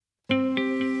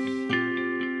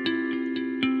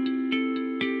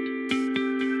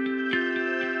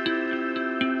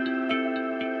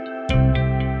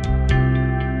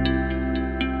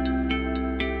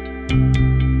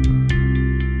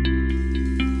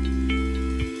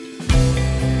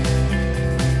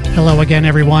Hello again,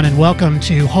 everyone, and welcome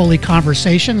to Holy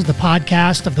Conversations, the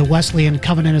podcast of the Wesleyan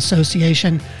Covenant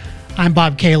Association. I'm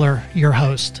Bob Kaler, your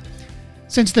host.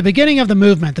 Since the beginning of the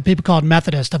movement, the people called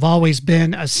Methodist have always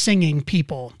been a singing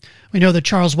people. We know that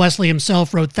Charles Wesley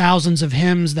himself wrote thousands of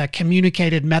hymns that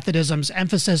communicated Methodism's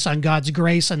emphasis on God's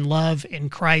grace and love in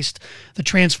Christ, the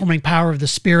transforming power of the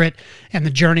Spirit, and the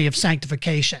journey of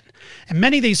sanctification. And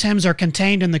many of these hymns are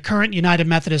contained in the current United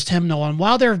Methodist hymnal, and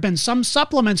while there have been some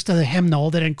supplements to the hymnal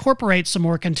that incorporate some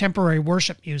more contemporary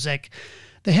worship music,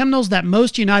 the hymnals that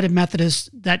most United Methodists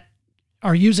that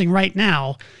are using right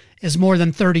now is more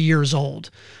than 30 years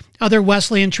old. Other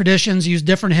Wesleyan traditions use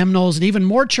different hymnals, and even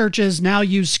more churches now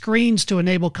use screens to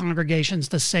enable congregations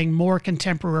to sing more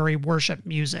contemporary worship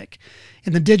music.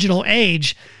 In the digital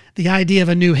age, the idea of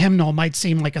a new hymnal might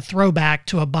seem like a throwback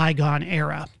to a bygone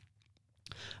era.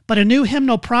 But a new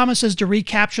hymnal promises to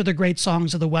recapture the great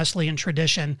songs of the Wesleyan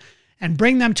tradition and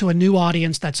bring them to a new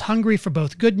audience that's hungry for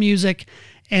both good music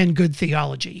and good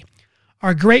theology.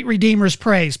 Our Great Redeemer's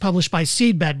Praise, published by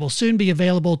Seedbed, will soon be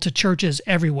available to churches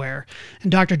everywhere.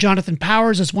 And Dr. Jonathan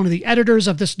Powers is one of the editors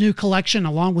of this new collection,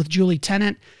 along with Julie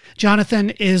Tennant. Jonathan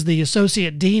is the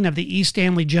Associate Dean of the E.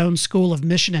 Stanley Jones School of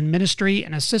Mission and Ministry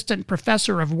and Assistant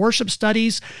Professor of Worship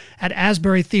Studies at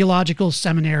Asbury Theological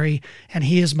Seminary, and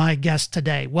he is my guest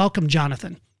today. Welcome,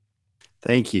 Jonathan.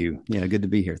 Thank you. Yeah, good to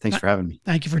be here. Thanks for having me.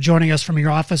 Thank you for joining us from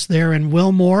your office there in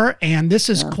Wilmore. And this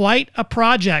is quite a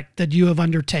project that you have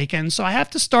undertaken. So I have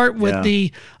to start with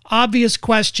the obvious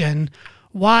question,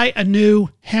 why a new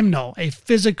hymnal, a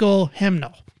physical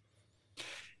hymnal?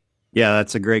 Yeah,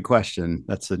 that's a great question.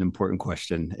 That's an important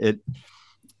question.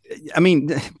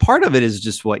 Part of it is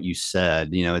just what you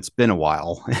said. You know, it's been a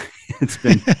while. It's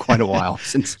been quite a while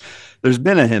since there's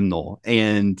been a hymnal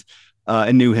and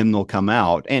a new hymnal come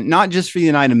out, and not just for the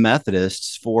United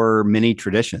Methodists, for many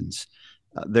traditions.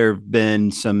 There have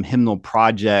been some hymnal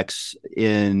projects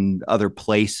in other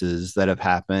places that have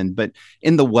happened, but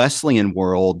in the Wesleyan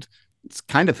world, it's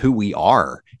kind of who we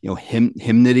are. You know,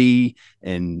 hymnody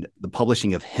and the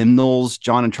publishing of hymnals.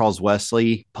 John and Charles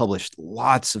Wesley published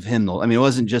lots of hymnals. I mean, it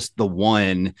wasn't just the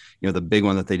one, the big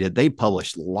one that they did. They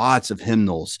published lots of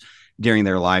hymnals during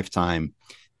their lifetime,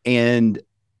 and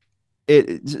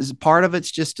part of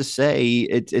it's just to say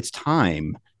it's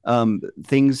time.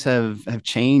 Things have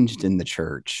changed in the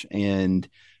church, and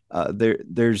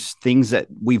there's things that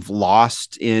we've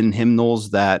lost in hymnals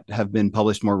that have been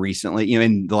published more recently,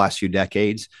 in the last few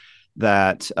decades,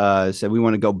 that said we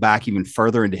want to go back even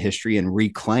further into history and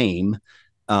reclaim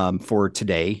for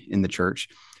today in the church.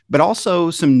 But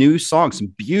also some new songs,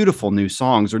 some beautiful new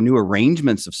songs or new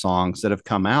arrangements of songs that have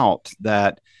come out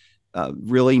that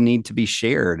really need to be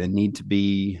shared and need to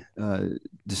be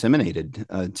disseminated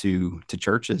to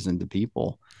churches and to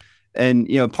people. And,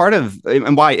 part of,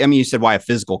 and why, you said why a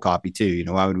physical copy too,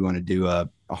 why would we want to do a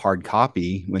hard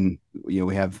copy when,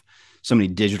 we have so many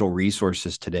digital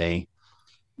resources today?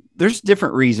 There's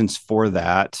different reasons for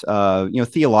that.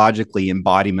 Theologically,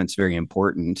 embodiment's very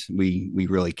important. We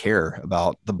really care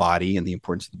about the body and the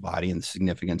importance of the body and the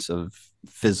significance of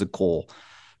physical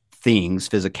things,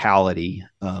 physicality,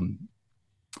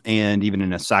 and even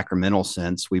in a sacramental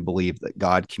sense, we believe that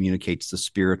God communicates the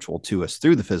spiritual to us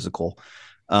through the physical.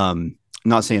 I'm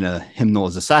not saying a hymnal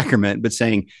is a sacrament, but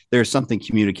saying there's something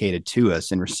communicated to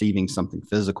us in receiving something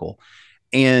physical.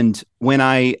 And when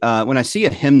I see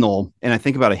a hymnal and I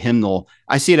think about a hymnal,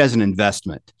 I see it as an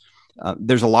investment.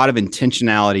 There's a lot of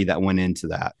intentionality that went into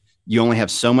that. You only have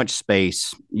so much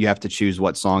space. You have to choose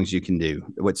what songs you can do,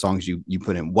 what songs you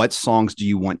put in. What songs do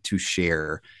you want to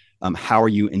share? How are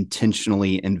you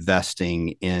intentionally investing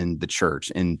in the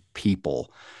church and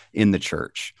people in the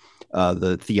church?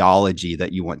 The theology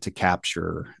that you want to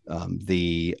capture,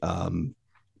 the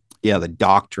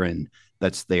doctrine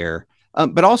that's there.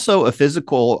 But also a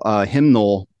physical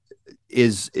hymnal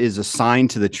is a sign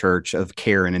to the church of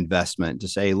care and investment, to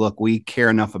say, look, we care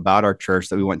enough about our church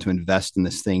that we want to invest in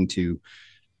this thing to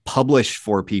publish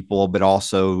for people, but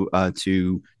also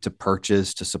to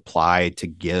purchase, to supply, to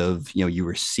give. You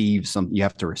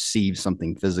have to receive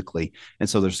something physically. And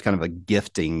so there's kind of a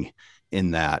gifting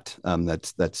in that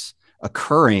that's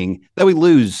occurring that we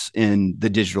lose in the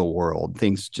digital world.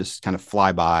 Things just kind of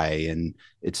fly by and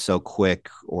it's so quick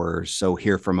or so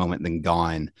here for a moment then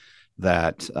gone,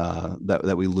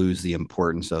 that we lose the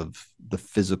importance of the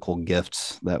physical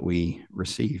gifts that we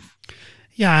receive.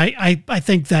 Yeah, I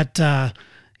think that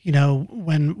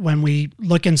when we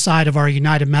look inside of our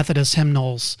United Methodist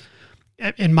hymnals,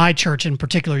 in my church in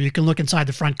particular, you can look inside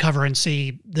the front cover and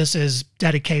see this is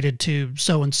dedicated to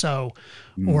so-and-so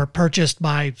or purchased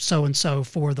by so-and-so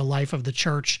for the life of the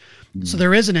church. So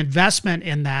there is an investment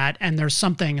in that. And there's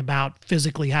something about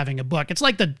physically having a book. It's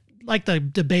like the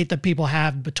debate that people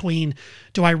have between,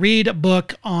 do I read a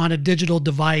book on a digital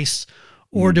device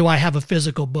or do I have a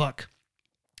physical book?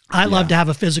 I love to have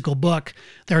a physical book.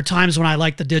 There are times when I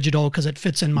like the digital because it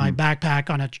fits in my backpack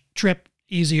on a trip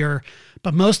easier.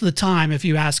 But most of the time, if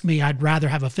you ask me, I'd rather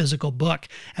have a physical book.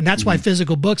 And that's why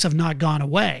physical books have not gone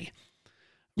away.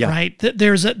 Yeah. Right.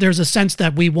 There's a sense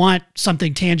that we want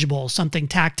something tangible, something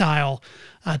tactile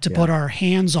to put our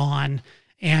hands on,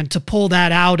 and to pull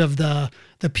that out of the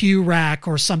pew rack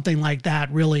or something like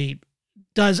that really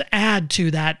does add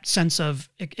to that sense of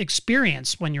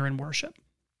experience when you're in worship.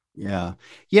 Yeah.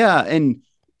 Yeah. And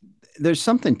there's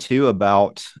something too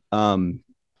about the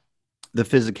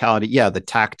physicality. Yeah. The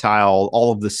tactile,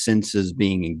 all of the senses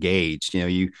being engaged,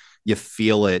 you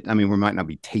feel it. I mean, we might not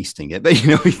be tasting it, but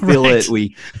we feel it.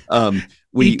 We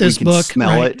this can book,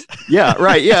 smell it. Yeah.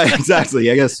 Right. Yeah,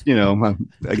 exactly. I guess,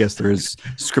 I guess there is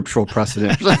scriptural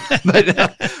precedent,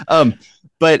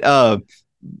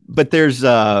 but there's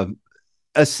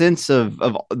a sense of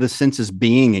the senses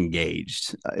being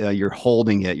engaged. You're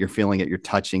holding it, you're feeling it, you're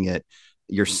touching it,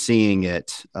 you're seeing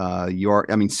it,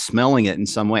 smelling it in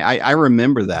some way. I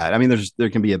remember that. I mean, there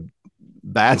can be a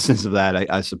bad sense of that,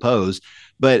 I suppose,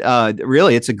 but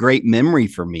really it's a great memory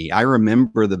for me. I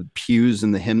remember the pews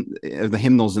and the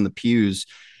hymnals in the pews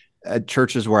at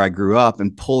churches where I grew up,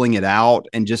 and pulling it out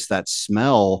and just that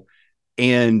smell,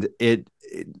 and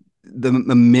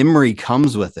the memory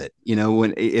comes with it.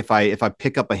 If I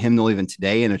pick up a hymnal even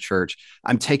today in a church,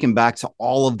 I'm taken back to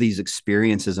all of these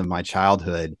experiences of my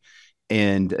childhood,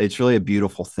 and it's really a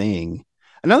beautiful thing.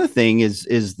 Another thing is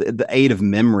the aid of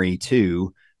memory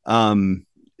too.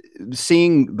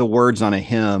 Seeing the words on a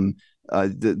hymn,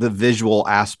 the visual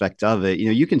aspect of it,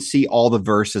 you can see all the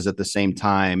verses at the same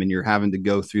time, and you're having to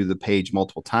go through the page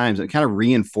multiple times. It kind of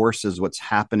reinforces what's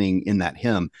happening in that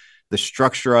hymn, the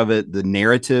structure of it, the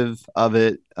narrative of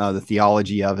it, the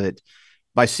theology of it,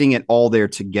 by seeing it all there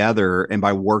together and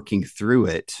by working through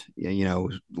it,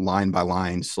 line by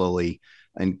line, slowly,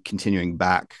 and continuing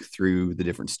back through the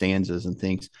different stanzas and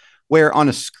things. Where on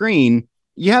a screen,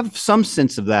 you have some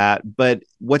sense of that, but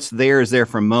what's there is there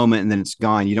for a moment and then it's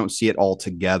gone. You don't see it all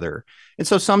together. And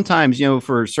so sometimes,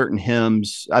 for certain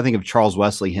hymns, I think of Charles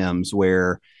Wesley hymns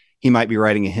where he might be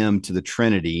writing a hymn to the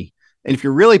Trinity. And if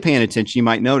you're really paying attention, you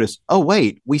might notice, oh,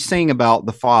 wait, we sang about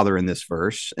the Father in this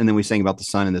verse, and then we sang about the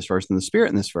Son in this verse, and the Spirit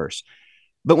in this verse.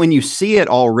 But when you see it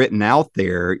all written out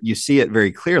there, you see it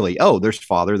very clearly. Oh, there's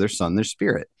Father, there's Son, there's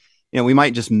Spirit. We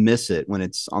might just miss it when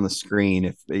it's on the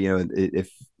screen,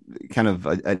 if kind of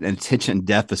an attention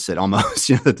deficit almost,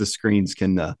 that the screens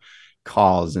can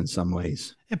cause in some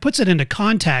ways. It puts it into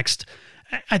context.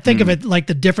 I think of it like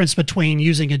the difference between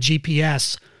using a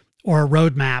GPS or a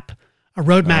roadmap. A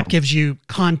roadmap gives you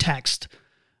context,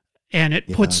 and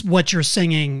it puts what you're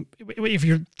singing, if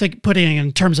you're putting it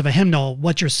in terms of a hymnal,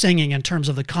 what you're singing in terms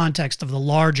of the context of the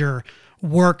larger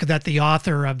work that the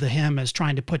author of the hymn is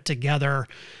trying to put together.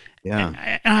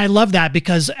 Yeah. And I love that,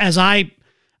 because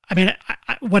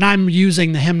when I'm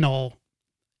using the hymnal,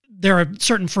 there are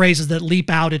certain phrases that leap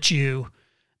out at you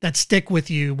that stick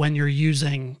with you when you're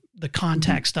using the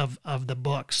context of the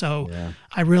book. So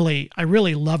I really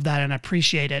love that and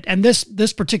appreciate it. And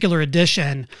this particular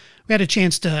edition, we had a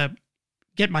chance to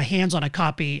get my hands on a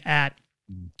copy at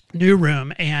New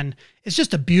Room, and it's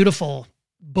just a beautiful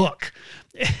book.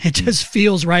 It just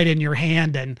feels right in your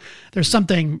hand, and there's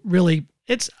something really,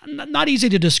 it's not easy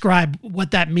to describe what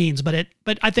that means, but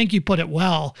I think you put it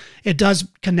well. It does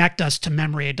connect us to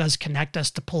memory. It does connect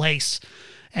us to place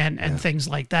and things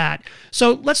like that.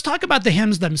 So let's talk about the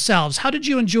hymns themselves. How did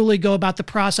you and Julie go about the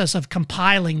process of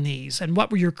compiling these, and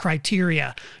what were your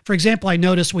criteria? For example, I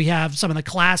noticed we have some of the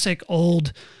classic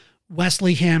old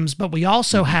Wesley hymns, but we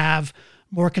also have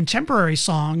more contemporary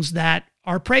songs that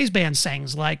our praise band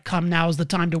sings, like Come Now is the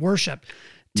Time to Worship,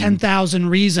 10,000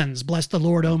 Reasons, Bless the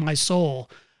Lord, O my soul.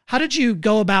 How did you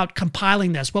go about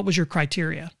compiling this? What was your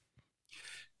criteria?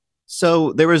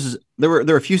 So there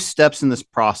were a few steps in this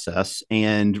process,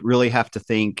 and really have to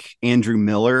thank Andrew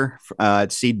Miller at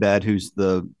Seedbed, who's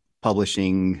the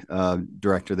publishing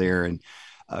director there, and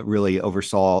really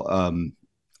oversaw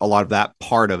a lot of that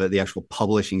part of it, the actual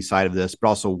publishing side of this, but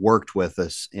also worked with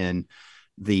us in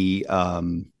the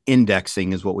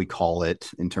indexing, is what we call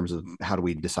it, in terms of how do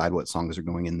we decide what songs are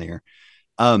going in there.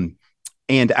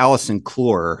 And Allison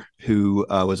Clore, who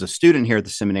was a student here at the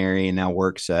seminary and now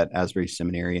works at Asbury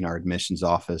Seminary in our admissions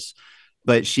office,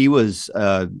 but she was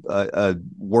a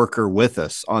worker with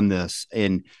us on this.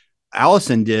 And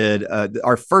Allison did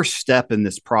our first step in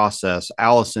this process.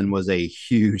 Allison was a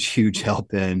huge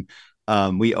help in.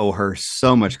 We owe her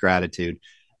so much gratitude.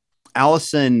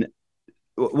 Allison,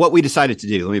 what we decided to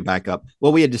do, let me back up.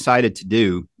 What we had decided to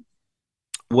do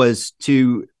was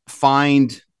to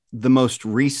find the most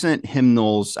recent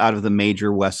hymnals out of the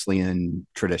major Wesleyan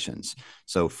traditions.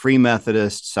 So Free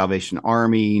Methodist, Salvation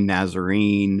Army,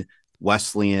 Nazarene,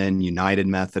 Wesleyan, United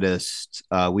Methodist.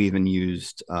 We even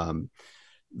used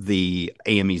the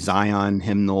AME Zion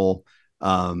hymnal,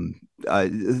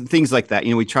 things like that.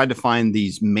 We tried to find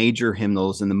these major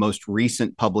hymnals in the most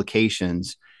recent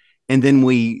publications. And then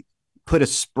we put a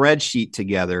spreadsheet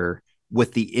together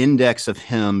with the index of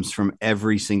hymns from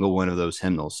every single one of those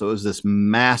hymnals. So it was this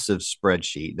massive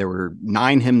spreadsheet. There were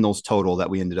 9 hymnals total that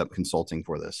we ended up consulting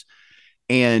for this.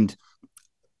 And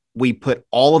we put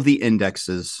all of the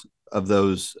indexes of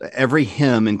those, every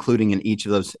hymn included in each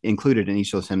of those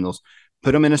hymnals,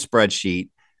 put them in a spreadsheet,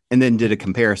 and then did a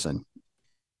comparison.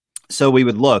 So we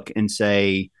would look and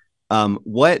say,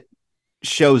 what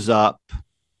shows up,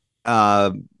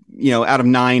 out of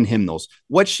 9 hymnals,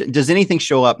 does anything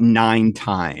show up 9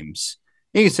 times?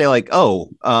 You can say like,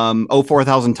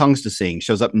 4,000 tongues to sing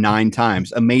shows up 9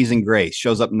 times. Amazing Grace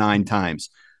shows up 9 times.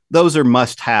 Those are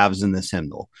must-haves in this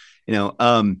hymnal.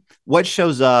 What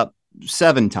shows up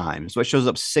 7 times? What shows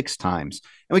up 6 times?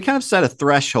 And we kind of set a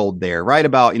threshold there, right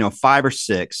about 5 or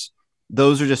 6.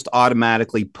 Those are just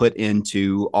automatically put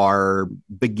into our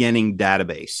beginning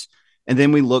database. And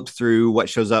then we looked through what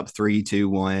shows up 3, 2,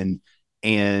 1.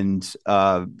 And,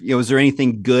 is there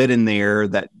anything good in there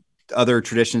that other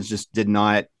traditions just did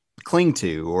not cling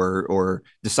to or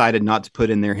decided not to put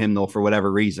in their hymnal for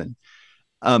whatever reason?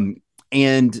 And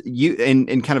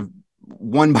kind of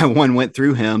one by one went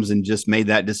through hymns and just made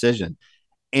that decision.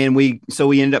 And we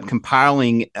ended up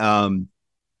compiling a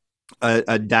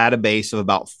database of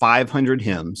about 500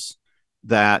 hymns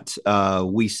that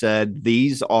we said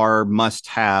these are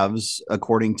must-haves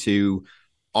according to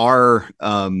our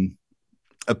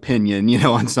opinion,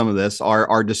 on some of this,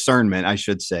 our discernment, I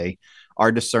should say,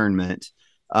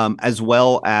 as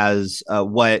well as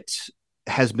what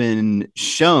has been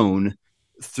shown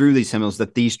through these hymnals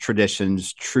that these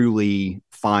traditions truly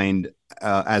find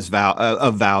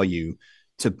of value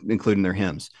to include in their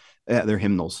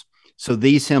hymnals. So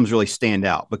these hymns really stand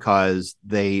out because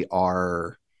they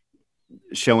are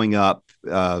showing up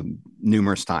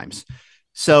numerous times.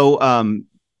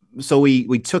 So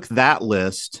we took that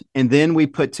list, and then we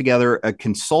put together a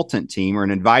consultant team or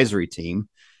an advisory team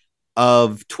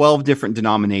of 12 different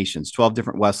denominations, 12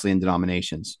 different Wesleyan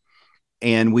denominations.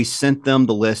 And we sent them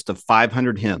the list of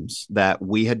 500 hymns that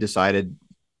we had decided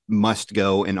must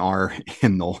go in our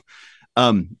hymnal.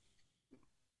 And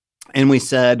we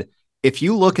said, if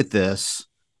you look at this,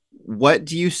 what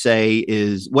do you see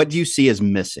as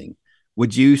missing?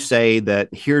 Would you say that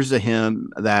here's a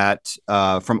hymn that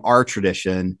from our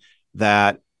tradition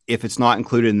that if it's not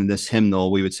included in this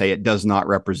hymnal, we would say it does not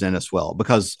represent us well?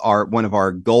 Because one of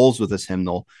our goals with this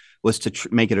hymnal was to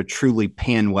make it a truly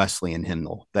pan-Wesleyan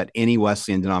hymnal, that any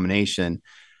Wesleyan denomination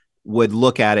would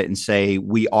look at it and say,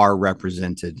 we are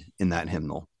represented in that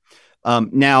hymnal.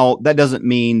 Now, that doesn't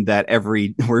mean that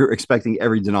we're expecting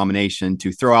every denomination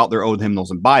to throw out their old hymnals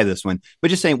and buy this one, but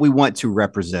just saying we want to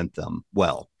represent them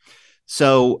well.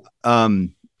 So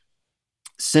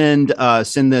send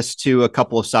this to a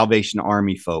couple of Salvation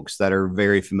Army folks that are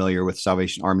very familiar with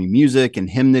Salvation Army music and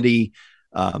hymnody,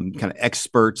 kind of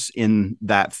experts in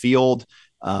that field,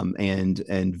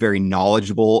 and very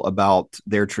knowledgeable about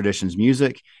their tradition's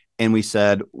music. And we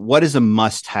said, what is a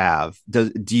must-have?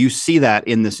 Do you see that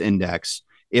in this index?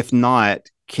 If not,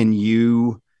 can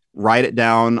you write it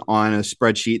down on a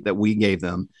spreadsheet that we gave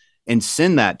them and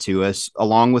send that to us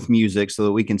along with music so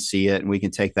that we can see it and we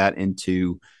can take that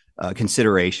into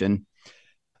consideration?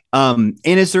 And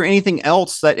is there anything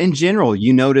else that in general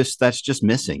you notice that's just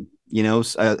missing?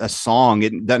 A song,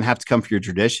 it doesn't have to come from your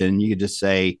tradition. You could just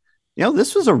say,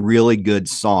 this was a really good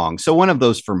song. So one of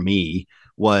those for me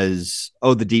was,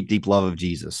 Oh, the Deep, Deep Love of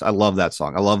Jesus. I love that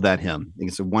song. I love that hymn. I think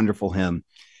it's a wonderful hymn.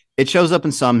 It shows up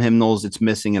in some hymnals. It's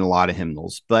missing in a lot of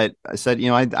hymnals. But I said,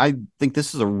 I think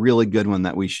this is a really good one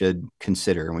that we should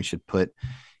consider and we should put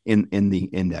in the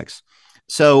index.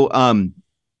 So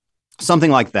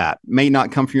something like that may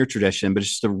not come from your tradition, but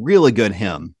it's just a really good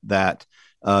hymn that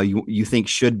you think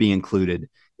should be included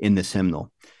in this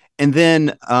hymnal. And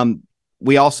then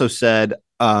we also said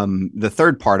the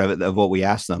third part of it, of what we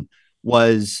asked them,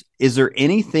 was, is there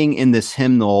anything in this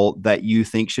hymnal that you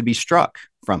think should be struck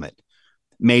from it?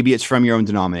 Maybe it's from your own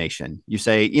denomination. You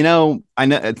say, I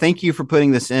know, thank you for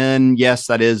putting this in. Yes,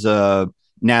 that is a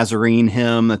Nazarene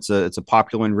hymn. It's a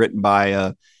popular one written by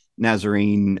a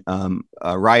Nazarene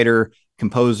writer,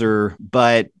 composer,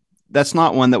 but that's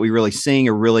not one that we really sing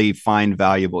or really find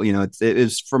valuable. It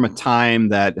is from a time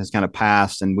that has kind of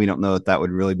passed, and we don't know if that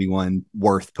would really be one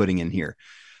worth putting in here,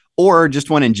 or just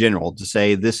one in general to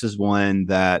say, this is one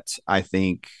that I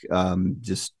think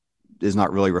just is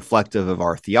not really reflective of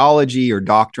our theology or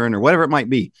doctrine or whatever it might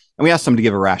be. And we asked them to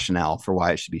give a rationale for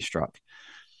why it should be struck.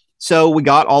 So we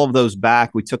got all of those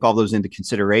back. We took all those into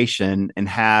consideration and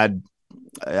had,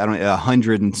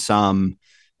 100 and some,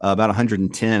 about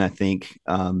 110, I think,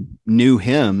 new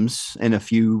hymns and a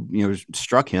few,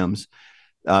 struck hymns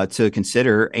to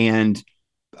consider. And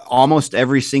almost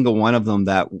every single one of them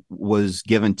that was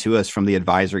given to us from the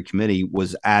advisory committee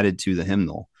was added to the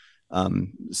hymnal.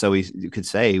 So you could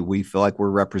say we feel like we're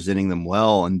representing them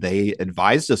well, and they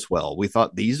advised us well. We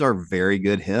thought these are very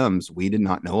good hymns. We did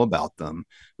not know about them.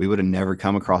 We would have never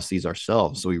come across these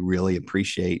ourselves. So we really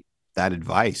appreciate that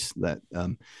advice that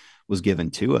was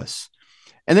given to us.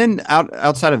 And then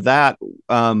outside of that,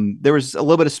 there was a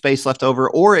little bit of space left over,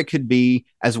 or it could be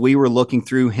as we were looking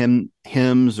through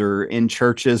hymns or in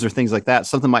churches or things like that,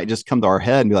 something might just come to our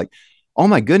head and be like, oh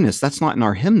my goodness, that's not in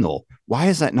our hymnal. Why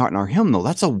is that not in our hymnal?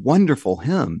 That's a wonderful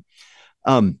hymn.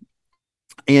 So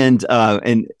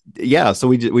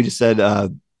we just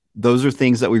said, those are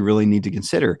things that we really need to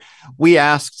consider. We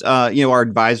asked, our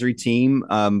advisory team,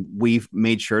 we've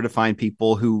made sure to find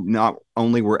people who not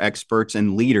only were experts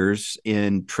and leaders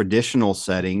in traditional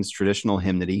settings, traditional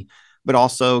hymnody, but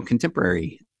also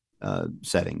contemporary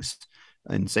settings,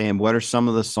 and saying, what are some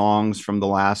of the songs from the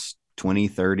last 20,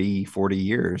 30, 40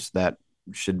 years that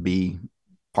should be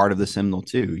part of this hymnal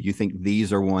too? You think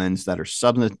these are ones that are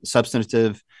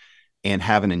substantive and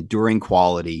have an enduring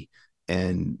quality,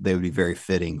 and they would be very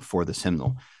fitting for this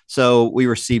hymnal. So we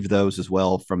received those as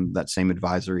well from that same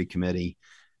advisory committee.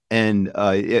 And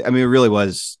it really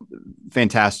was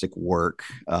fantastic work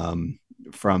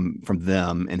from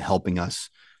them in helping us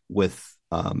with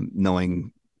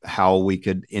knowing how we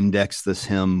could index this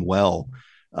hymn well.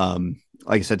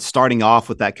 Like I said, starting off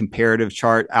with that comparative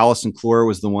chart, Allison Clore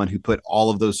was the one who put all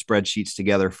of those spreadsheets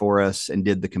together for us and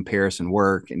did the comparison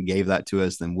work and gave that to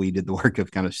us. Then we did the work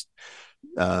of kind of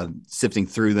sifting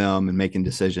through them and making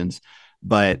decisions.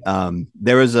 But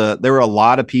there were a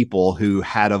lot of people who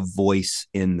had a voice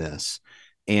in this.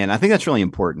 And I think that's really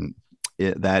important,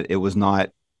 that it was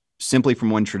not simply from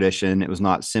one tradition. It was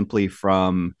not simply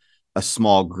from a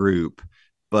small group,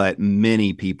 but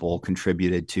many people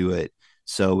contributed to it,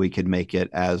 so we could make it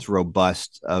as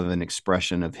robust of an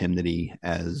expression of hymnody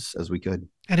as we could.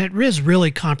 And it is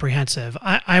really comprehensive.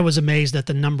 I was amazed at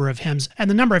the number of hymns, and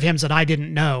the number of hymns that I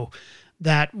didn't know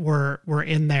that were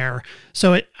in there.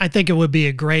 So I think it would be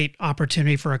a great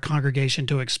opportunity for a congregation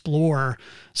to explore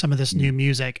some of this new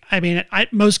music. I mean,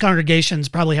 most congregations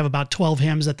probably have about 12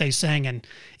 hymns that they sing, and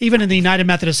even in the United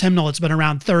Methodist Hymnal, it's been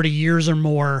around 30 years or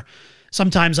more.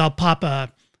 Sometimes I'll pop a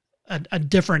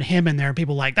different hymn in there, and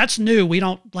people are like, that's new, we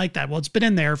don't like that. Well, it's been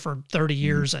in there for 30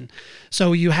 years. And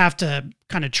so you have to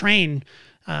kind of train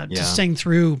to sing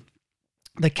through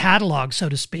the catalog, so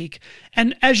to speak.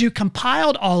 And as you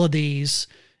compiled all of these,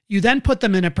 you then put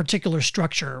them in a particular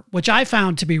structure, which I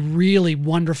found to be really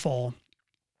wonderful,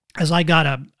 as I got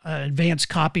an advanced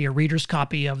copy, a reader's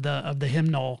copy of the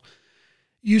hymnal.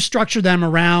 You structure them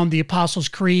around the Apostles'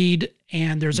 Creed,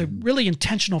 and there's a really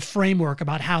intentional framework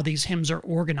about how these hymns are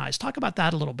organized. Talk about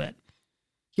that a little bit.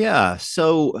 Yeah.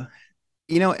 So,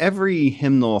 every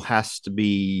hymnal has to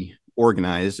be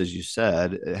organized, as you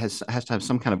said. It has to have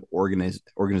some kind of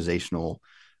organizational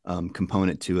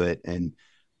component to it. And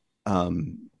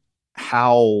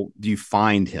how do you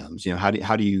find hymns? How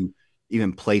do you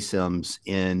even place hymns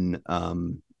in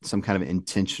some kind of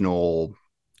intentional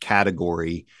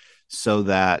category, so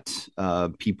that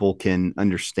people can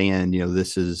understand,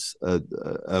 this is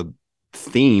a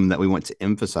theme that we want to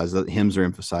emphasize, that hymns are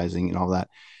emphasizing, and all that.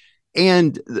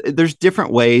 And there's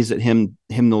different ways that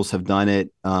hymnals have done it.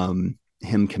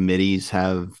 Hymn committees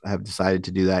have decided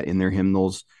to do that in their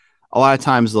hymnals. A lot of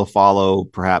times they'll follow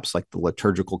perhaps like the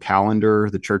liturgical calendar,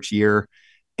 the church year.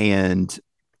 And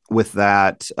with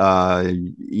that,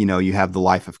 you have the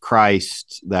life of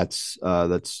Christ that's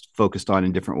focused on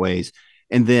in different ways.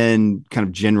 And then kind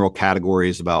of general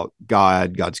categories about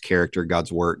God, God's character,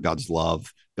 God's work, God's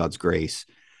love, God's grace.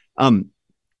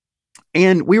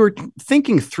 And we were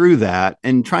thinking through that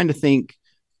and trying to think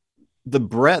the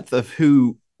breadth of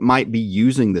who might be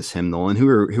using this hymnal and who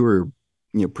are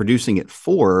producing it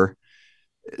for.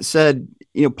 said,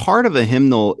 part of a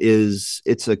hymnal is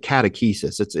it's a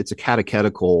catechesis. It's a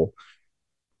catechetical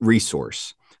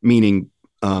resource, meaning,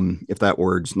 if that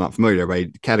word's not familiar to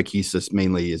everybody, catechesis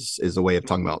mainly is a way of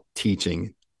talking about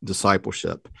teaching,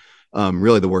 discipleship.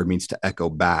 Really, the word means to echo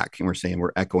back, and we're saying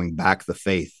we're echoing back the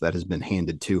faith that has been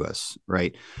handed to us,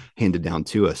 right? Handed down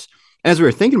to us. As we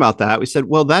were thinking about that, we said,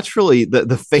 well, that's really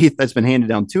the faith that's been handed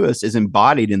down to us is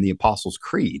embodied in the Apostles'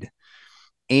 Creed.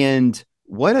 And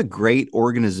what a great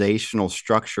organizational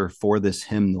structure for this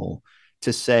hymnal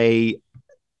to say,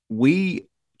 we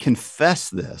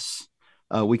confess this.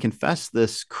 We confess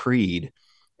this creed,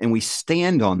 and we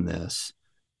stand on this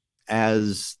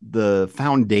as the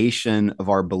foundation of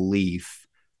our belief.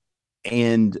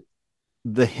 And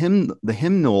the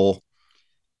hymnal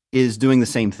is doing the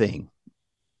same thing.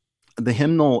 The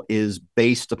hymnal is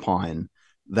based upon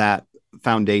that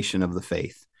foundation of the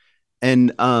faith.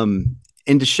 And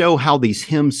to show how these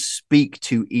hymns speak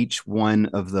to each one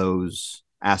of those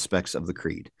aspects of the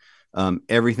creed.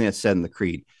 Everything that's said in the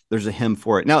creed, there's a hymn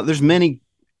for it. Now, there's many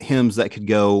hymns that could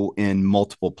go in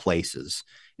multiple places,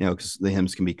 because the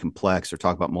hymns can be complex or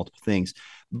talk about multiple things.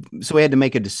 So we had to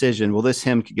make a decision. Well, this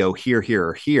hymn could go here, here,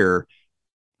 or here.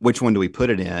 Which one do we put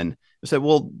it in? I said,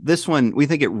 well, this one, we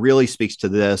think it really speaks to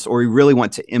this, or we really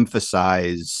want to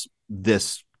emphasize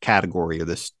this category or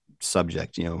this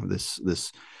subject,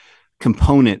 this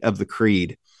component of the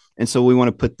creed. And so we want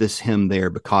to put this hymn there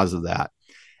because of that.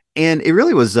 And it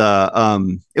really was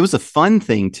it was a fun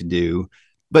thing to do,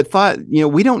 but thought,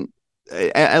 we don't,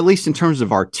 at least in terms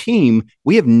of our team,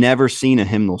 we have never seen a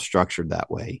hymnal structured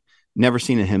that way. Never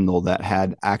seen a hymnal that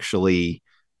had actually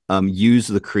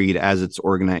used the creed as its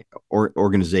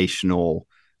organizational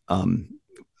kind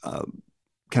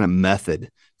of method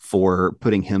for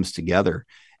putting hymns together.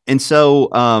 And so,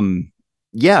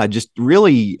 just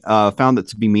really found it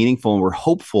to be meaningful, and we're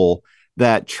hopeful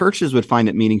that churches would find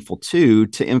it meaningful too,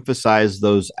 to emphasize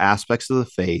those aspects of the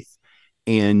faith,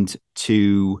 and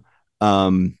to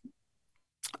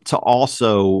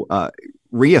also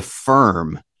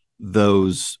reaffirm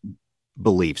those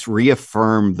beliefs,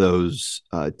 reaffirm those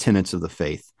tenets of the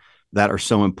faith that are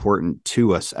so important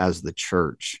to us as the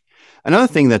church. Another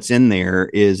thing that's in there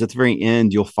is at the very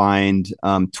end, you'll find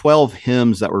 12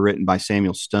 hymns that were written by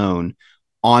Samuel Stone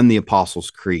on the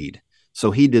Apostles' Creed.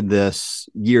 So he did this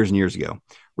years and years ago,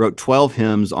 wrote 12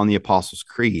 hymns on the Apostles'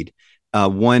 Creed,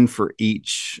 one for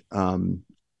each kind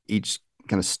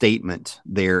of statement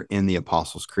there in the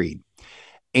Apostles' Creed.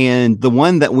 And the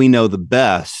one that we know the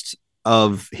best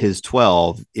of his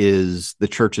 12 is the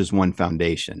church's one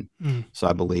foundation. So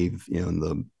I believe, in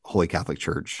the Holy Catholic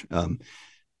Church.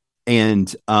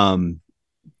 And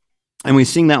we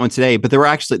sing that one today, but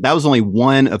that was only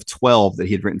one of 12 that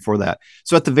he had written for that.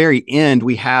 So at the very end,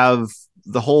 we have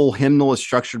the whole hymnal is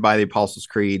structured by the Apostles'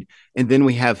 Creed. And then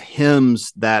we have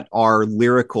hymns that are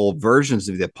lyrical versions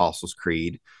of the Apostles'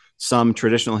 Creed, some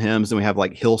traditional hymns. And we have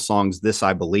like Hillsong's This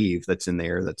I Believe that's in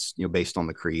there. That's, based on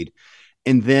the creed.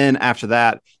 And then after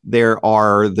that, there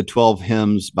are the 12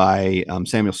 hymns by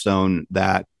Samuel Stone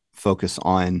that focus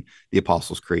on the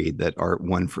Apostles' Creed, that are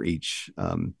one for each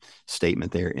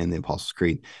statement there in the Apostles'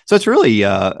 Creed. So it's really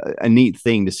a neat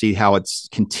thing to see how it's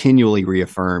continually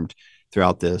reaffirmed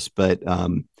throughout this. But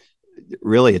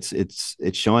really, it's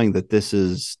showing that this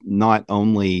is not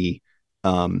only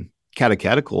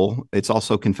catechetical, it's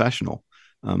also confessional.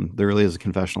 There really is a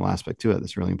confessional aspect to it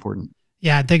that's really important.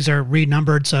 Yeah, things are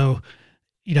renumbered. So,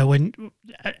 when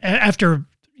after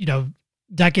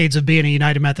decades of being a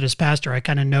United Methodist pastor, I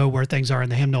kind of know where things are in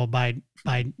the hymnal by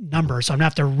number. So I'm gonna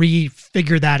have to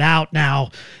refigure that out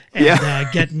now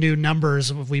and get new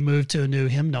numbers if we move to a new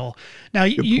hymnal. Now,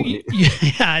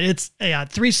 it's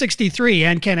 363,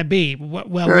 and can it be? Well,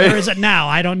 right. Where is it now?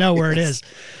 I don't know where it is.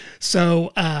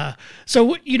 So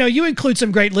you include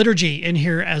some great liturgy in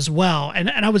here as well, and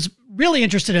I was really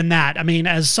interested in that. I mean,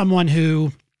 as someone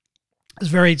who is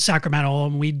very sacramental,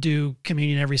 and we do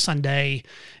communion every Sunday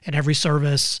and every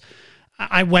service,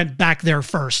 I went back there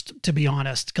first, to be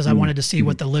honest, because I wanted to see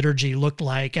what the liturgy looked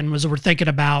like. And as we're thinking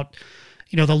about,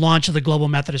 the launch of the Global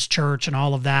Methodist Church and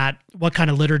all of that, what kind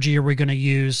of liturgy are we going to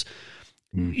use?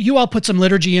 You all put some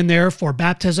liturgy in there for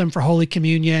baptism, for Holy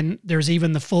Communion. There's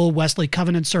even the full Wesley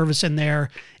Covenant service in there.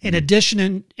 In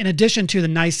addition to the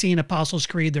Nicene Apostles'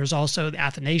 Creed, there's also the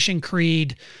Athanasian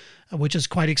Creed, which is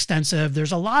quite extensive.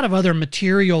 There's a lot of other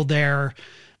material there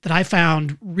that I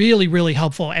found really, really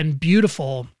helpful and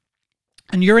beautiful.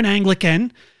 And you're an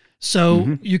Anglican,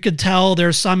 so you could tell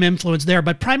there's some influence there.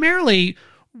 But primarily,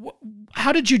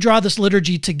 how did you draw this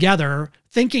liturgy together,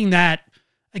 thinking that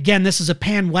again, this is a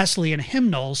pan-Wesleyan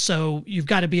hymnal, so you've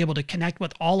got to be able to connect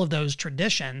with all of those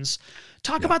traditions.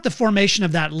 Talk about the formation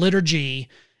of that liturgy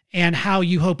and how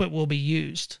you hope it will be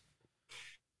used.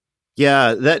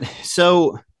 Yeah, that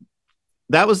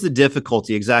was the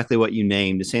difficulty, exactly what you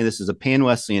named, is saying this is a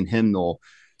pan-Wesleyan hymnal.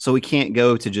 So we can't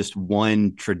go to just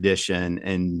one tradition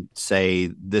and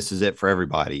say this is it for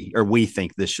everybody, or we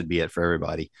think this should be it for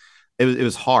everybody. It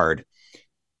was hard.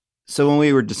 So when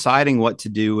we were deciding what to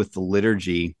do with the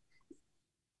liturgy,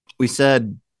 we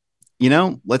said,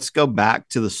 let's go back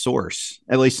to the source,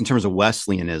 at least in terms of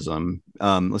Wesleyanism.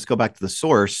 Let's go back to the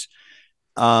source.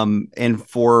 And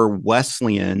for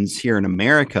Wesleyans here in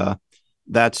America,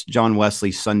 that's John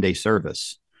Wesley's Sunday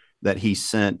service that he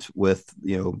sent with,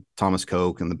 Thomas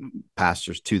Coke and the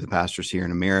pastors here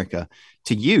in America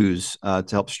to use to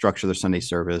help structure their Sunday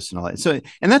service and all that. So,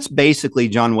 and that's basically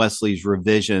John Wesley's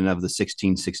revision of the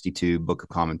 1662 Book of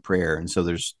Common Prayer. And so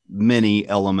there's many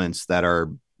elements that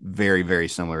are very, very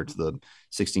similar to the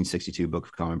 1662 Book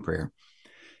of Common Prayer.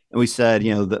 And we said,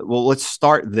 let's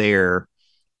start there.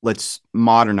 Let's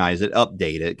modernize it,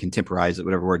 update it, contemporize it,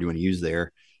 whatever word you want to use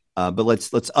there. But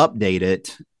let's update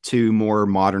it to more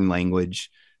modern language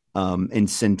and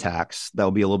syntax that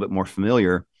will be a little bit more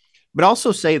familiar. But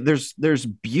also say there's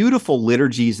beautiful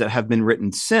liturgies that have been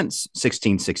written since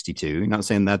 1662. You're not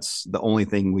saying that's the only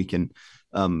thing we can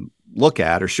look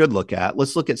at or should look at.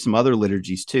 Let's look at some other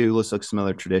liturgies too. Let's look at some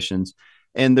other traditions.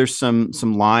 And there's some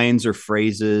lines or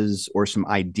phrases or some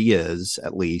ideas,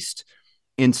 at least,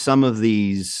 in some of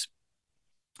these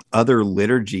other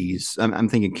liturgies. I'm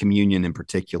thinking communion in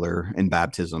particular, and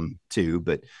baptism too,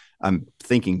 but I'm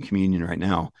thinking communion right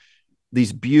now.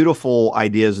 These beautiful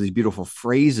ideas, these beautiful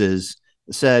phrases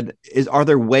said, are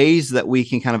there ways that we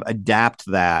can kind of adapt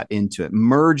that into it,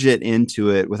 merge it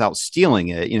into it without stealing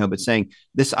it, but saying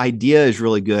this idea is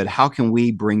really good. How can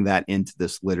we bring that into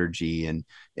this liturgy and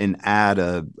add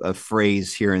a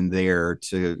phrase here and there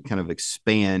to kind of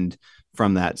expand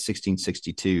from that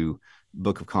 1662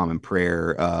 Book of Common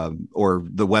Prayer, or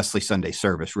the Wesley Sunday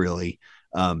service, really,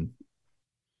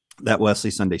 that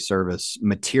Wesley Sunday service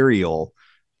material.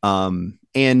 And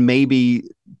maybe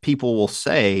people will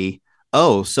say,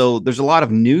 oh, so there's a lot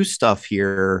of new stuff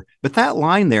here, but that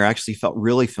line there actually felt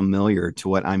really familiar to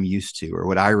what I'm used to, or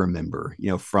what I remember,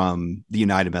 from the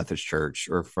United Methodist Church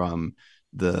or from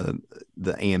the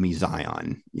AME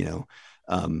Zion,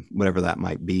 whatever that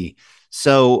might be.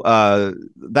 So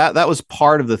that was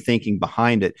part of the thinking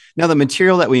behind it. Now, the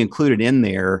material that we included in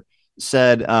there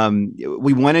said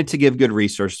we wanted to give good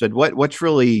resources. Said what's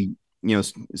really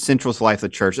central to the life of the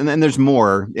church, and then there's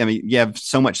more. I mean, you have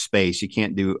so much space, you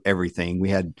can't do everything. We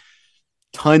had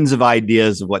tons of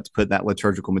ideas of what to put in that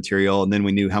liturgical material, and then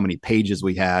we knew how many pages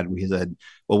we had. We said,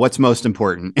 well, what's most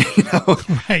important?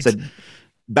 Right. Said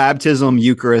baptism,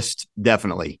 Eucharist,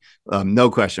 definitely,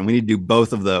 no question. We need to do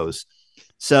both of those.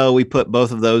 So we put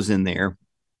both of those in there,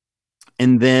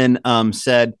 and then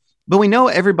said, but we know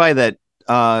everybody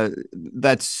that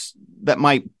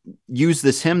might use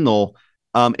this hymnal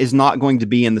is not going to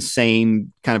be in the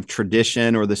same kind of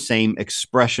tradition or the same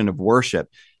expression of worship.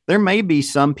 There may be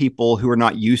some people who are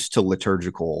not used to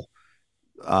liturgical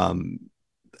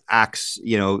acts,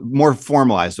 more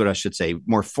formalized, what I should say,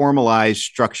 more formalized,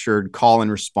 structured, call and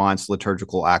response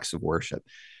liturgical acts of worship.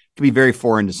 Could be very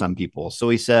foreign to some people. So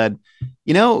he said,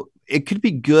 it could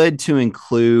be good to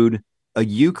include a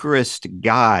Eucharist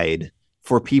guide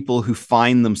for people who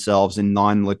find themselves in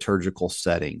non-liturgical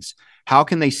settings. How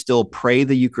can they still pray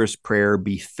the Eucharist prayer,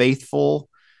 be faithful,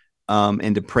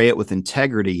 and to pray it with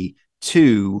integrity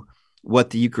to what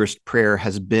the Eucharist prayer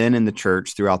has been in the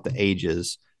church throughout the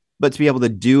ages, but to be able to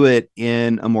do it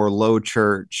in a more low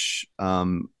church,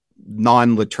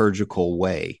 non-liturgical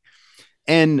way.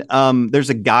 And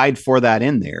there's a guide for that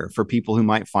in there for people who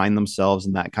might find themselves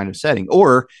in that kind of setting,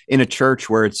 or in a church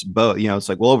where it's both, it's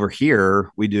like, well, over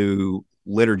here we do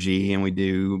liturgy and we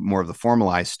do more of the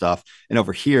formalized stuff, and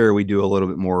over here we do a little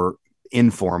bit more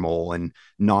informal and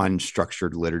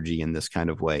non-structured liturgy in this kind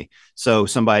of way. So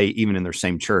somebody even in their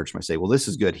same church might say, well, this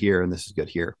is good here and this is good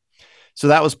here. So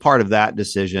that was part of that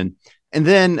decision. And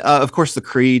then, of course, the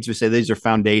creeds, we say these are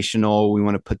foundational. We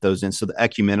want to put those in. So the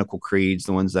ecumenical creeds,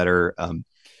 the ones that are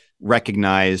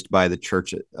recognized by the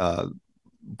church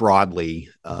broadly,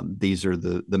 these are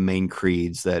the main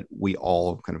creeds that we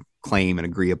all kind of claim and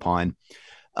agree upon.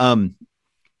 And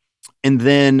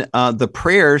then the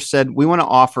prayers said, we want to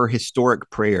offer historic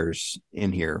prayers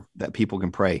in here that people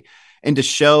can pray, and to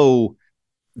show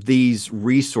these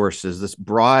resources, this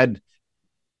broad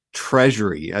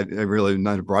treasury. I really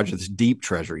not a broad, this deep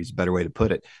treasury is a better way to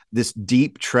put it. This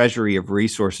deep treasury of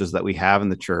resources that we have in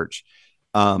the church,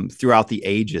 throughout the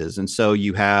ages. And so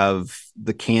you have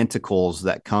the canticles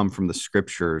that come from the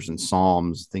scriptures and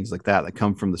psalms, things like that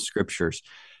come from the scriptures.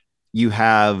 You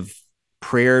have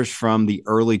prayers from the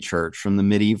early church, from the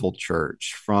medieval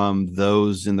church, from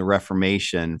those in the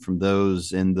Reformation, from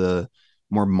those in the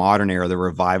more modern era, the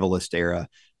revivalist era,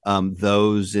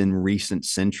 those in recent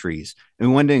centuries. And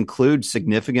we wanted to include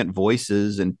significant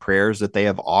voices and prayers that they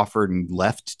have offered and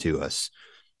left to us.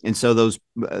 And so those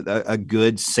a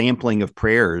good sampling of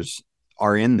prayers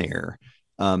are in there,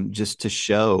 just to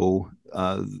show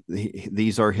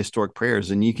these are historic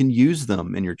prayers, and you can use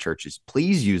them in your churches.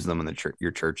 Please use them in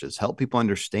your churches. Help people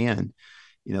understand,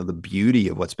 the beauty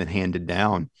of what's been handed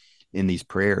down in these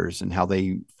prayers and how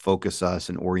they focus us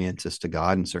and orient us to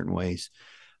God in certain ways.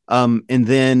 And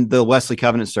then the Wesley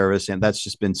Covenant service, and that's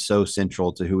just been so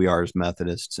central to who we are as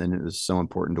Methodists, and it was so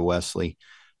important to Wesley.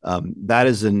 That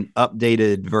is an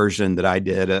updated version that I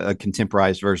did, a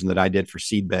contemporized version that I did for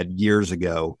Seedbed years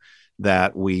ago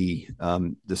that we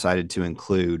decided to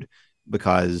include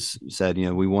because said,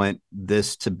 we want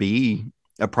this to be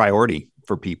a priority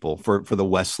for people, for the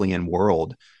Wesleyan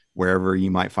world, wherever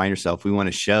you might find yourself. We want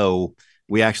to show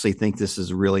we actually think this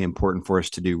is really important for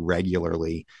us to do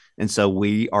regularly. And so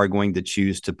we are going to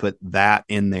choose to put that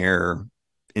in there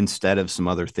instead of some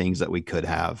other things that we could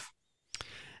have.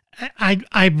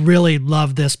 I really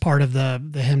love this part of the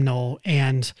hymnal.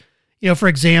 And, for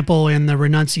example, in the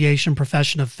renunciation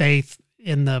profession of faith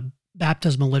in the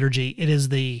baptismal liturgy, it is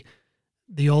the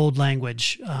old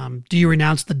language. Do you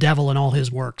renounce the devil and all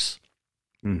his works?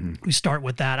 Mm-hmm. We start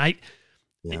with that.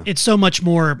 It's so much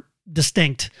more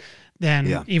distinct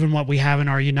than even what we have in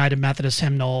our United Methodist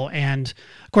hymnal. And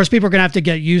of course, people are going to have to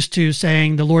get used to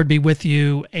saying, "The Lord be with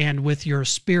you and with your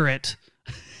spirit."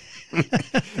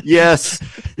 Yes.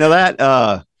 Now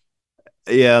that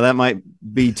might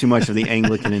be too much of the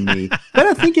Anglican in me, but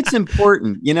I think it's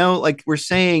important, like we're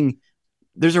saying,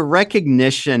 there's a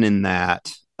recognition in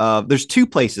that. There's two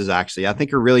places actually I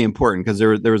think are really important, because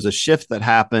there was a shift that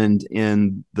happened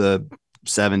in the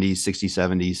 70s, 60s,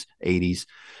 70s, 80s.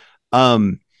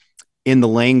 In the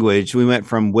language, we went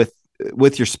from with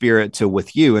your spirit to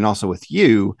with you, and also with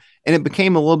you. And it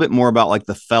became a little bit more about like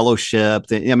the fellowship.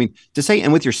 To say,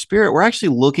 and with your spirit, we're actually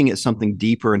looking at something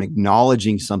deeper and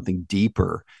acknowledging something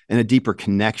deeper and a deeper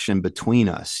connection between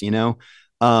us,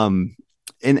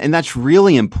 and that's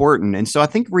really important. And so I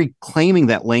think reclaiming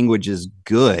that language is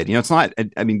good. It's not,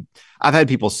 I've had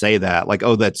people say that like,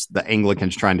 oh, that's the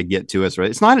Anglicans trying to get to us, right?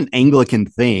 It's not an Anglican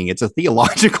thing. It's a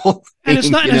theological thing. And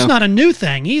it's not a new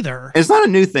thing either. It's not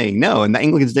a new thing. No. And the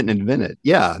Anglicans didn't invent it.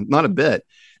 Yeah, not a bit.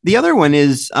 The other one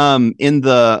is in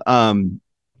the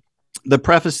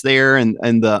preface there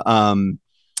and the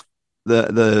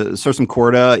Sursum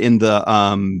Corda in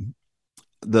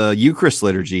the Eucharist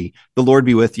liturgy. The Lord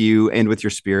be with you and with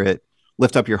your spirit.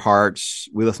 Lift up your hearts.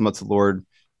 We lift them up to the Lord.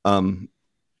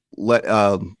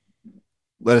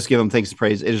 Let us give him thanks and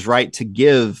praise. It is right to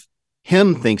give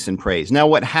him thanks and praise. Now,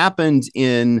 what happened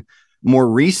in more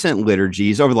recent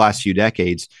liturgies over the last few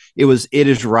decades, it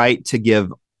is right to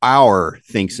give our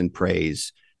thanks and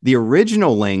praise. The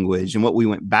original language and what we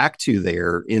went back to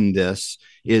there in this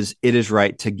is it is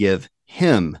right to give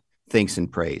him thanks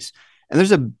and praise. And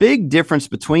there's a big difference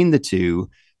between the two,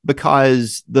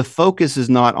 because the focus is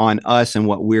not on us and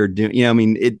what we're doing.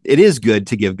 It is good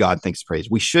to give God thanks and praise.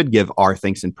 We should give our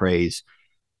thanks and praise,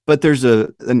 but there's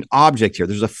an object here.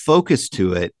 There's a focus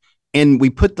to it. And we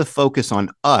put the focus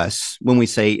on us when we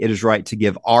say it is right to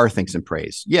give our thanks and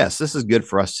praise. Yes, this is good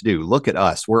for us to do. Look at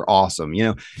us. We're awesome.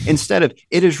 Instead of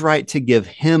it is right to give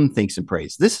him thanks and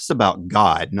praise. This is about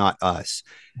God, not us.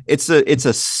 It's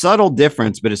a subtle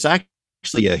difference, but it's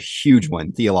actually a huge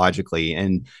one theologically.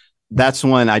 And that's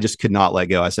one I just could not let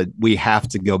go. I said, we have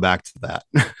to go back to that.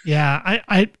 Yeah,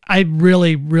 I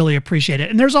really, really appreciate it.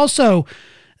 And there's also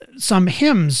some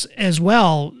hymns as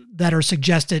well that are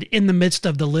suggested in the midst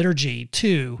of the liturgy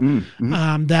too,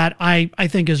 that I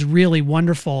think is really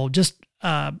wonderful. Just,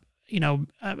 a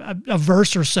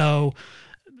verse or so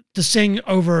to sing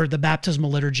over the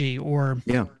baptismal liturgy or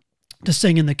to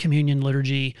sing in the communion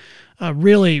liturgy.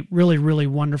 Really, really, really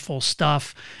wonderful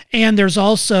stuff. And there's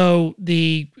also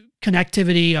the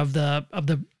connectivity of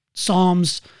the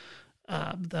Psalms,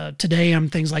 the Te Deum,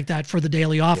 things like that for the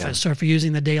daily office. Yeah. So if you're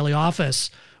using the daily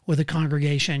office with a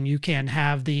congregation, you can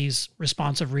have these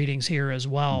responsive readings here as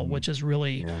well, which is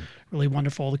really, really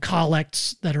wonderful. The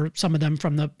collects that are some of them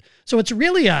so it's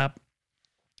really a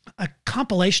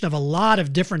compilation of a lot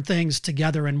of different things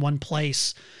together in one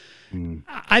place.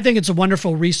 I think it's a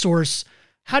wonderful resource.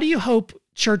 How do you hope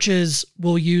churches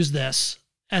will use this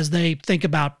as they think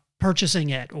about purchasing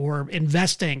it or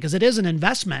investing? Because it is an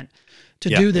investment to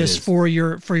Yeah, do this for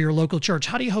your local church.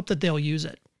 How do you hope that they'll use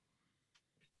it?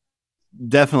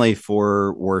 Definitely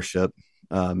for worship.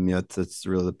 That's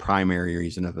really the primary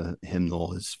reason of a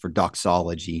hymnal, is for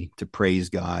doxology, to praise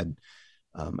God,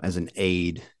 as an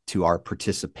aid to our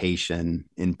participation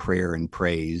in prayer and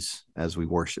praise as we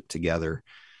worship together.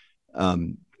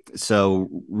 So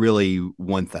really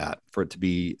want that for it to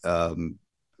be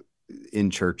in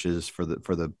churches for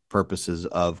the purposes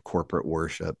of corporate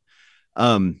worship.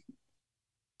 And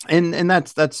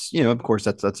that's of course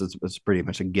that's pretty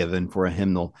much a given for a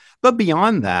hymnal. But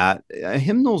beyond that, a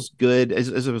hymnal's good,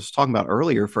 as I was talking about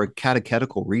earlier, for a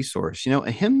catechetical resource.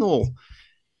 A hymnal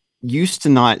used to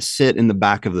not sit in the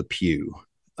back of the pew.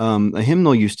 A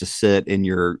hymnal used to sit in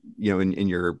your in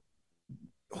your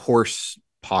horse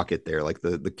pocket there, like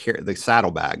the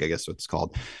saddlebag, I guess what it's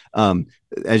called.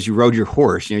 As you rode your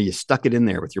horse, you stuck it in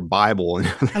there with your Bible. And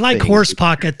I like things. Horse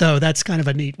pocket, though. That's kind of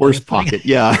a neat horse pocket.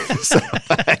 Yeah. So,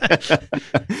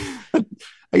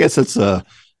 I guess that's a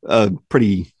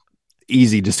pretty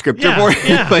easy descriptor for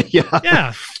it. Yeah. But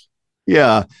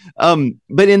yeah.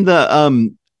 But in the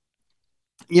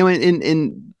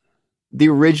in the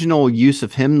original use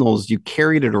of hymnals, you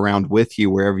carried it around with you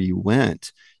wherever you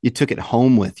went. You took it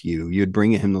home with you. You would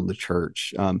bring a hymnal to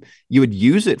church. You would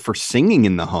use it for singing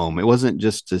in the home. It wasn't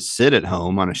just to sit at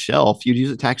home on a shelf. You'd use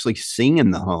it to actually sing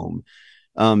in the home,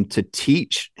 to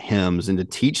teach hymns and to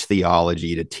teach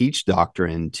theology, to teach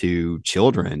doctrine to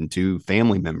children, to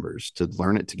family members, to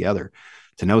learn it together,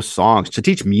 to know songs, to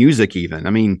teach music even. I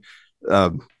mean,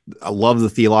 I love the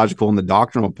theological and the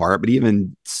doctrinal part, but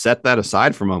even set that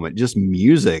aside for a moment, just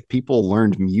music. People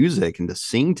learned music and to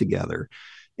sing together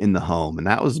in the home. And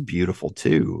that was beautiful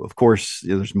too. Of course,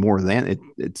 there's more than it.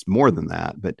 It's more than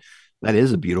that, but that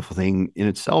is a beautiful thing in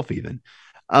itself even.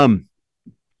 Yeah,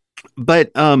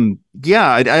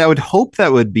 I would hope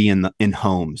that would be in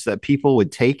homes, that people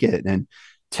would take it and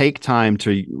take time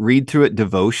to read through it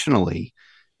devotionally.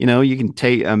 You can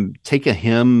take a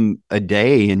hymn a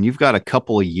day and you've got a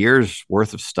couple of years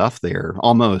worth of stuff there,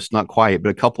 almost, not quite, but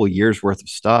a couple of years worth of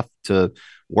stuff to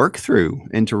work through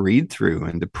and to read through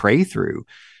and to pray through.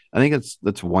 I think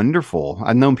that's wonderful.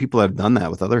 I've known people that have done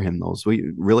that with other hymnals.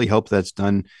 We really hope that's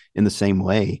done in the same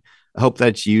way. I hope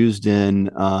that's used in,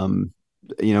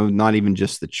 not even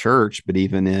just the church, but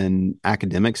even in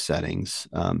academic settings,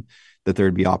 that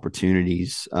there'd be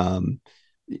opportunities,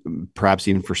 perhaps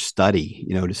even for study,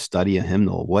 to study a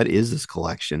hymnal. What is this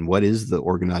collection? What is the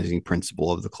organizing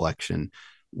principle of the collection?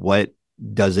 What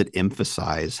does it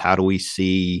emphasize? How do we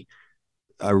see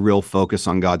a real focus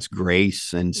on God's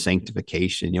grace and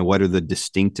sanctification? What are the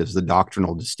distinctives, the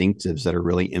doctrinal distinctives that are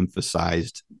really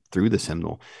emphasized through this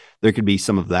hymnal? There could be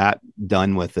some of that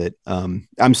done with it.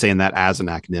 I'm saying that as an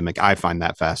academic, I find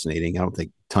that fascinating. I don't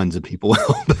think tons of people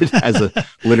will, but as a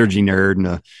liturgy nerd and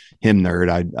a hymn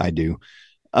nerd, I do.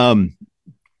 I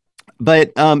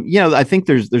think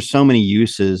there's so many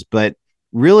uses, but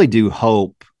really do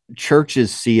hope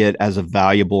churches see it as a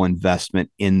valuable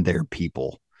investment in their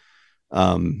people,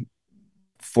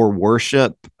 for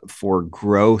worship, for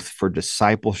growth, for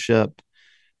discipleship,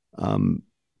 and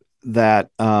that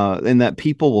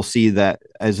people will see that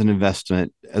as an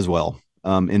investment as well,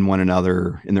 in one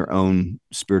another, in their own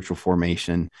spiritual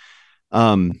formation.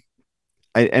 I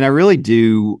really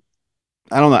do.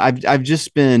 I don't know. I've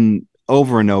just been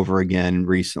over and over again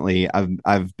recently.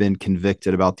 I've been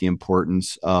convicted about the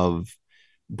importance of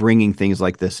bringing things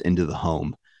like this into the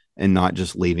home, and not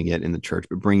just leaving it in the church,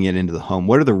 but bringing it into the home.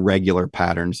 What are the regular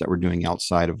patterns that we're doing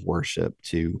outside of worship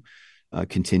to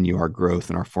continue our growth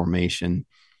and our formation?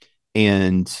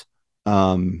 And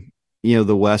the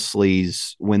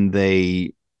Wesleys, when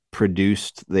they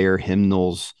produced their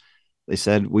hymnals, they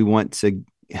said, we want to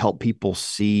help people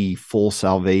see full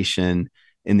salvation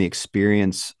in the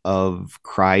experience of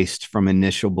Christ from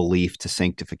initial belief to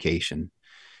sanctification.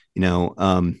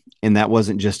 And that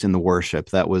wasn't just in the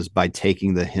worship. That was by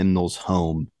taking the hymnals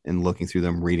home and looking through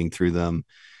them, reading through them,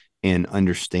 and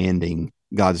understanding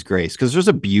God's grace. Because there's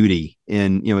a beauty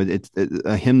in,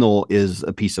 a hymnal is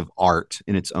a piece of art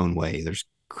in its own way. There's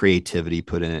creativity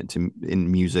put in it,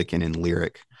 in music and in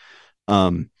lyric.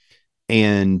 It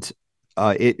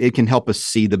can help us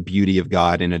see the beauty of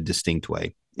God in a distinct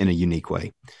way, in a unique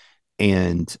way.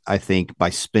 And I think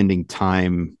by spending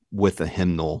time with a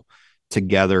hymnal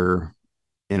together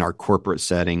in our corporate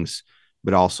settings,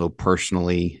 but also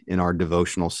personally in our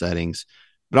devotional settings,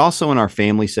 but also in our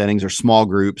family settings or small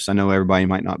groups. I know everybody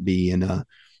might not be in a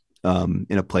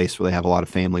place where they have a lot of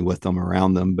family with them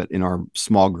around them, but in our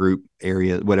small group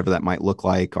area, whatever that might look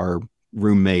like, our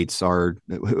roommates, our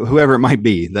whoever it might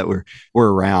be that we're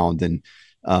around, and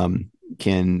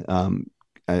can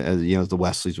as you know, as the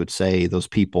Wesleys would say, those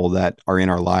people that are in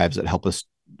our lives that help us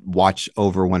watch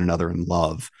over one another in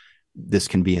love. This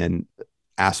can be an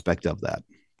aspect of that.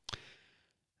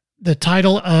 The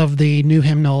title of the new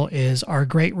hymnal is Our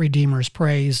Great Redeemer's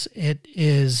Praise. It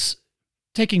is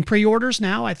taking pre-orders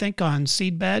now, I think, on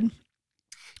Seedbed.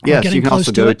 Yes, you can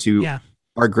also go to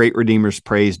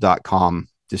ourgreatredeemerspraise.com.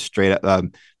 Just straight up,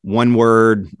 one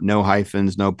word, no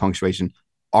hyphens, no punctuation,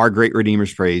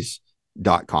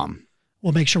 ourgreatredeemerspraise.com.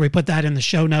 We'll make sure we put that in the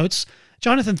show notes.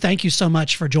 Jonathan, thank you so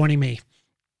much for joining me.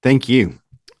 Thank you.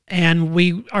 And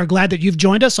we are glad that you've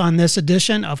joined us on this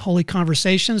edition of Holy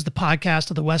Conversations, the podcast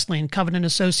of the Wesleyan Covenant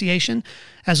Association.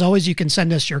 As always, you can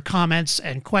send us your comments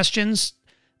and questions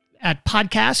at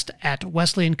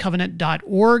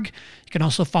podcast@wesleyancovenant.org. You can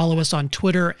also follow us on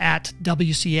Twitter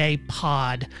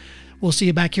 @WCAPod. We'll see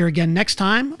you back here again next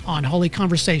time on Holy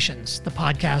Conversations, the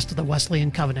podcast of the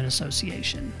Wesleyan Covenant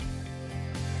Association.